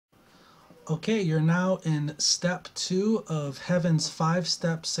Okay, you're now in step 2 of Heaven's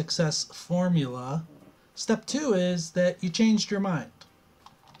 5-step success formula. Step 2 is that you changed your mind.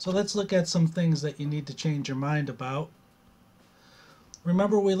 So let's look at some things that you need to change your mind about.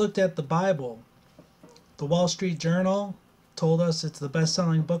 Remember, we looked at the Bible. The Wall Street Journal told us it's the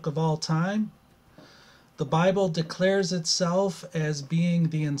best-selling book of all time. The Bible declares itself as being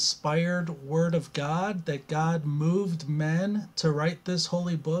the inspired Word of God, that God moved men to write this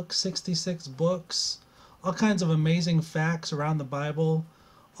holy book, 66 books, all kinds of amazing facts around the Bible,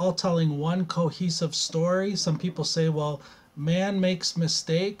 all telling one cohesive story. Some people say, well, man makes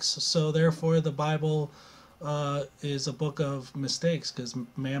mistakes, so therefore the Bible is a book of mistakes because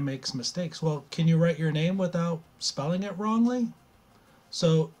man makes mistakes. Well, can you write your name without spelling it wrongly?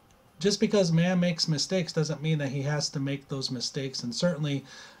 So just because man makes mistakes doesn't mean that he has to make those mistakes. And certainly,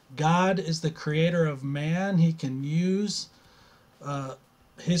 God is the creator of man. He can use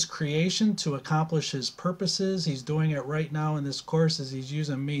his creation to accomplish his purposes. He's doing it right now in this course as he's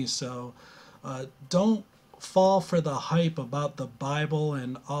using me. So don't fall for the hype about the Bible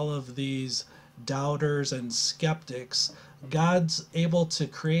and all of these doubters and skeptics. God's able to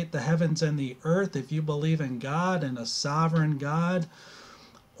create the heavens and the earth if you believe in God and a sovereign God.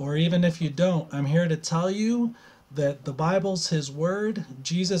 Or even if you don't, I'm here to tell you that the Bible's his word.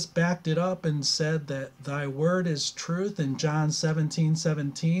 Jesus backed it up and said that thy word is truth in John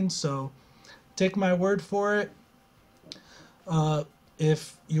 17:17. So take my word for it.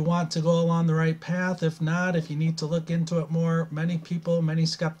 If you want to go along the right path, if not, if you need to look into it more, many people, many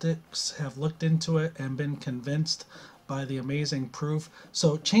skeptics have looked into it and been convinced by the amazing proof.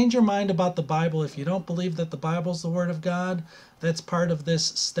 So change your mind about the Bible. If you don't believe that the Bible's the Word of God, that's part of this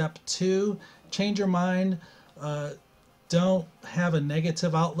step 2. Change your mind. Don't have a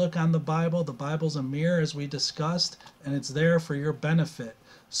negative outlook on the Bible. The Bible's a mirror, as we discussed, and it's there for your benefit.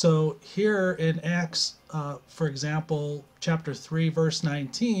 So here in Acts, for example, chapter 3, verse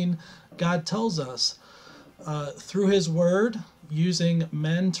 19, God tells us through his word, using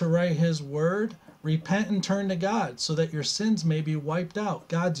men to write his word, repent and turn to God so that your sins may be wiped out.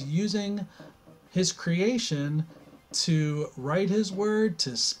 God's using his creation to write his word,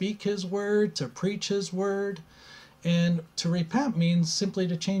 to speak his word, to preach his word. And to repent means simply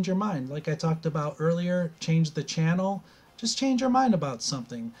to change your mind. Like I talked about earlier, change the channel. Just change your mind about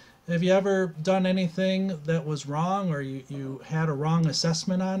something. Have you ever done anything that was wrong, or you had a wrong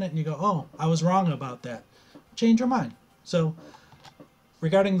assessment on it and you go, oh, I was wrong about that? Change your mind. So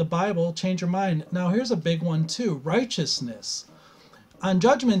regarding the Bible, change your mind. Now here's a big one too, righteousness. On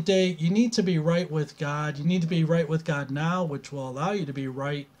Judgment Day, you need to be right with God. You need to be right with God now, which will allow you to be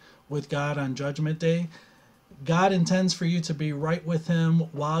right with God on Judgment Day. God intends for you to be right with him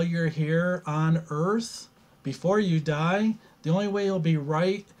while you're here on earth before you die. The only way you'll be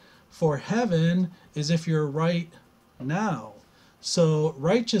right for heaven is if you're right now. So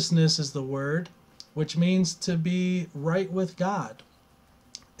righteousness is the word, which means to be right with God.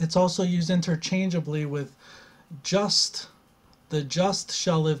 It's also used interchangeably with just. The just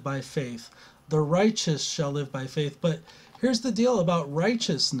shall live by faith. The righteous shall live by faith. But here's the deal about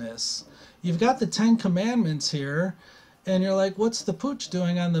righteousness. You've got the 10 Commandments here, and you're like, what's the pooch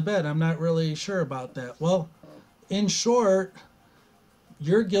doing on the bed? I'm not really sure about that. Well, in short,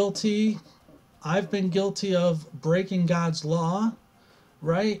 you're guilty. I've been guilty of breaking God's law,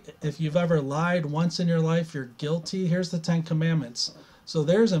 right? If you've ever lied once in your life, you're guilty. Here's the 10 Commandments. So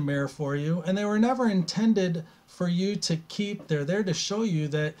there's a mirror for you. And they were never intended for you to keep. They're there to show you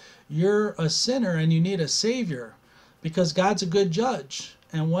that you're a sinner and you need a savior, because God's a good judge.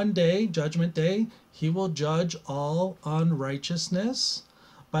 And one day, Judgment Day, he will judge all unrighteousness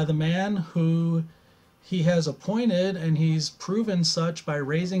by the man who he has appointed, and he's proven such by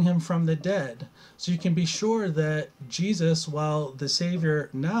raising him from the dead. So you can be sure that Jesus, while the Savior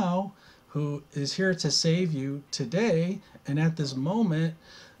now, who is here to save you today and at this moment,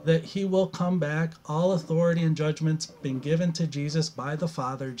 that he will come back. All authority and judgment's been given to Jesus by the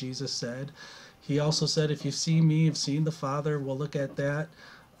Father, Jesus said. He also said, if you've seen me, you've seen the Father. We'll look at that.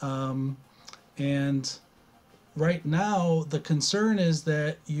 And right now, the concern is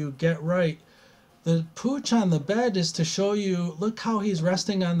that you get right. The pooch on the bed is to show you, look how he's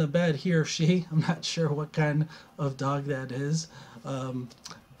resting on the bed, he or she. I'm not sure what kind of dog that is.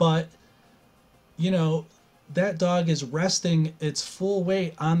 But, you know, that dog is resting its full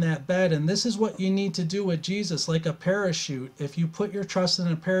weight on that bed. And this is what you need to do with Jesus, like a parachute. If you put your trust in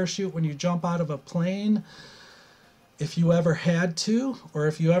a parachute when you jump out of a plane, if you ever had to, or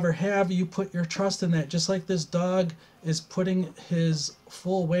if you ever have, you put your trust in that. Just like this dog is putting his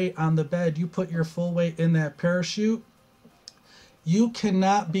full weight on the bed, you put your full weight in that parachute. You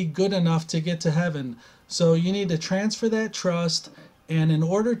cannot be good enough to get to heaven. So you need to transfer that trust. And in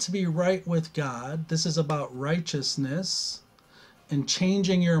order to be right with God, this is about righteousness and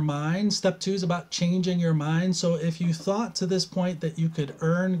changing your mind. Step 2 is about changing your mind. So if you thought to this point that you could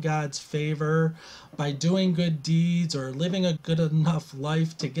earn God's favor by doing good deeds or living a good enough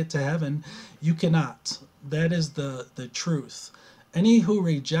life to get to heaven, you cannot. That is the truth. Any who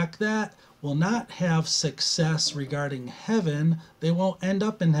reject that will not have success regarding heaven. They won't end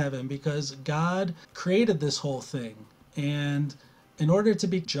up in heaven because God created this whole thing. And in order to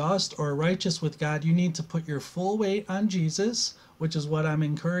be just or righteous with God, you need to put your full weight on Jesus, which is what I'm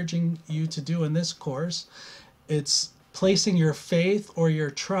encouraging you to do in this course. It's placing your faith or your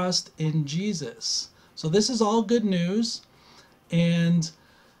trust in Jesus. So this is all good news. And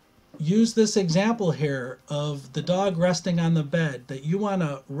use this example here of the dog resting on the bed, that you want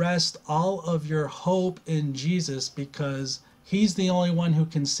to rest all of your hope in Jesus because he's the only one who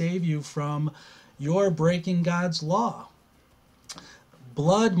can save you from your breaking God's law.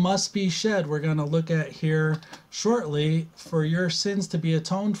 Blood must be shed, we're going to look at here shortly, for your sins to be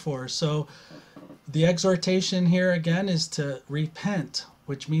atoned for. So the exhortation here again is to repent,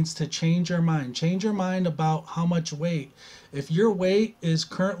 which means to change your mind. Change your mind about how much weight. If your weight is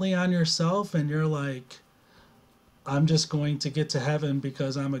currently on yourself and you're like, I'm just going to get to heaven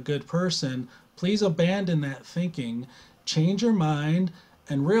because I'm a good person, please abandon that thinking. Change your mind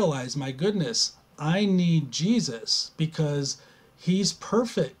and realize, my goodness, I need Jesus because he's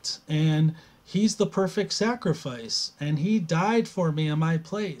perfect and he's the perfect sacrifice and he died for me in my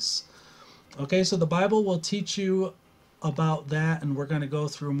place. Okay, so the Bible will teach you about that, and we're going to go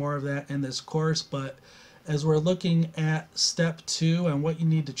through more of that in this course. But as we're looking at step 2 and what you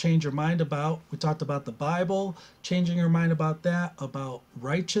need to change your mind about, we talked about the Bible, changing your mind about that, about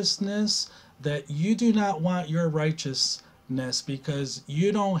righteousness, that you do not want your righteousness because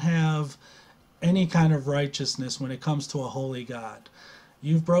you don't have any kind of righteousness when it comes to a holy God.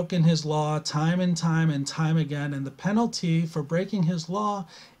 You've broken his law time and time again, and the penalty for breaking his law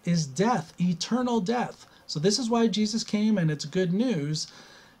is death, eternal death. So this is why Jesus came, and it's good news.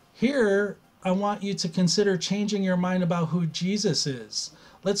 Here, I want you to consider changing your mind about who Jesus is.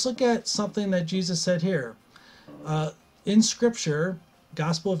 Let's look at something that Jesus said here. In Scripture,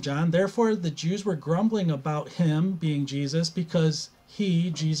 Gospel of John, therefore the Jews were grumbling about him, being Jesus, because he,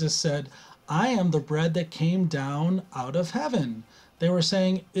 Jesus, said, I am the bread that came down out of heaven. They were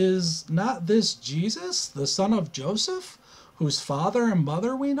saying, is not this Jesus, the son of Joseph, whose father and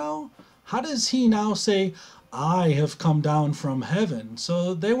mother we know? How does he now say, I have come down from heaven?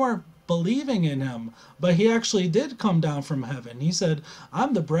 So they weren't believing in him, but he actually did come down from heaven. He said,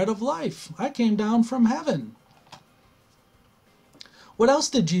 I'm the bread of life. I came down from heaven. What else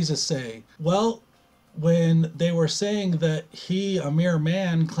did Jesus say? Well, when they were saying that he, a mere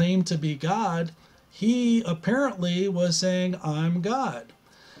man, claimed to be God, he apparently was saying, I'm God.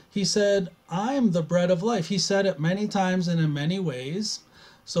 He said, I'm the bread of life. He said it many times and in many ways.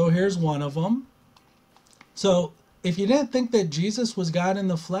 So here's one of them. So if you didn't think that Jesus was God in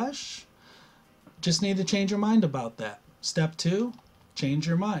the flesh, just need to change your mind about that. Step 2, change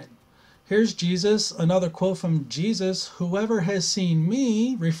your mind. Here's Jesus, another quote from Jesus, whoever has seen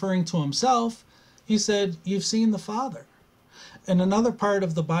me, referring to himself, he said, you've seen the Father. In another part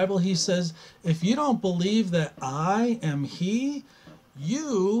of the Bible, he says, if you don't believe that I am he,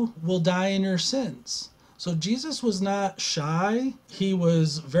 you will die in your sins. So Jesus was not shy. He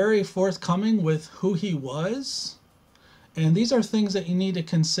was very forthcoming with who he was. And these are things that you need to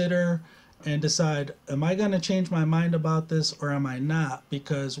consider and decide, am I going to change my mind about this or am I not?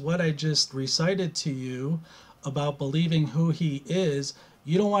 Because what I just recited to you about believing who he is,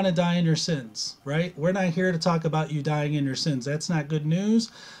 you don't want to die in your sins, right? We're not here to talk about you dying in your sins. That's not good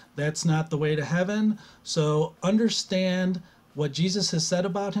news. That's not the way to heaven. So understand what Jesus has said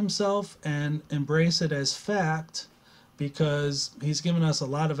about himself and embrace it as fact, because he's given us a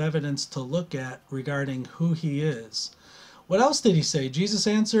lot of evidence to look at regarding who he is. What else did he say? Jesus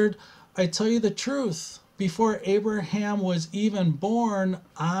answered, I tell you the truth. Before Abraham was even born,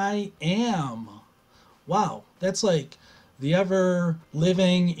 I am. Wow, that's like the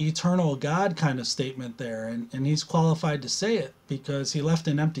ever-living, eternal God kind of statement there. And he's qualified to say it because he left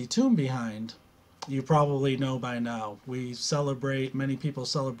an empty tomb behind. You probably know by now. Many people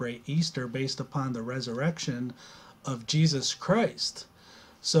celebrate Easter based upon the resurrection of Jesus Christ.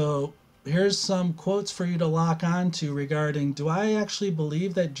 So here's some quotes for you to lock on to regarding, do I actually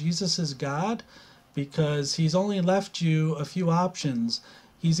believe that Jesus is God? Because he's only left you a few options.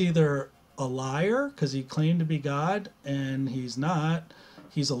 He's either a liar because he claimed to be God and he's not.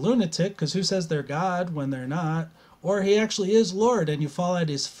 He's a lunatic because who says they're God when they're not? or he actually is Lord and you fall at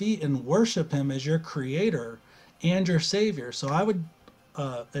his feet and worship him as your creator and your savior. So I would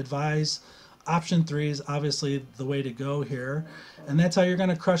advise option 3 is obviously the way to go here. And that's how you're going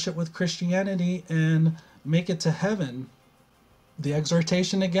to crush it with Christianity and make it to heaven. The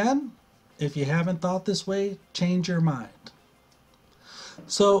exhortation again, if you haven't thought this way, change your mind.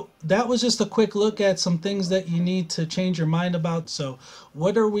 So that was just a quick look at some things that you need to change your mind about. So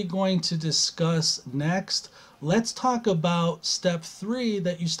what are we going to discuss next? Let's talk about step 3,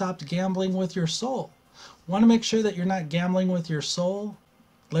 that you stopped gambling with your soul. Want to make sure that you're not gambling with your soul?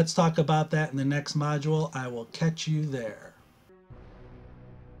 Let's talk about that in the next module. I will catch you there.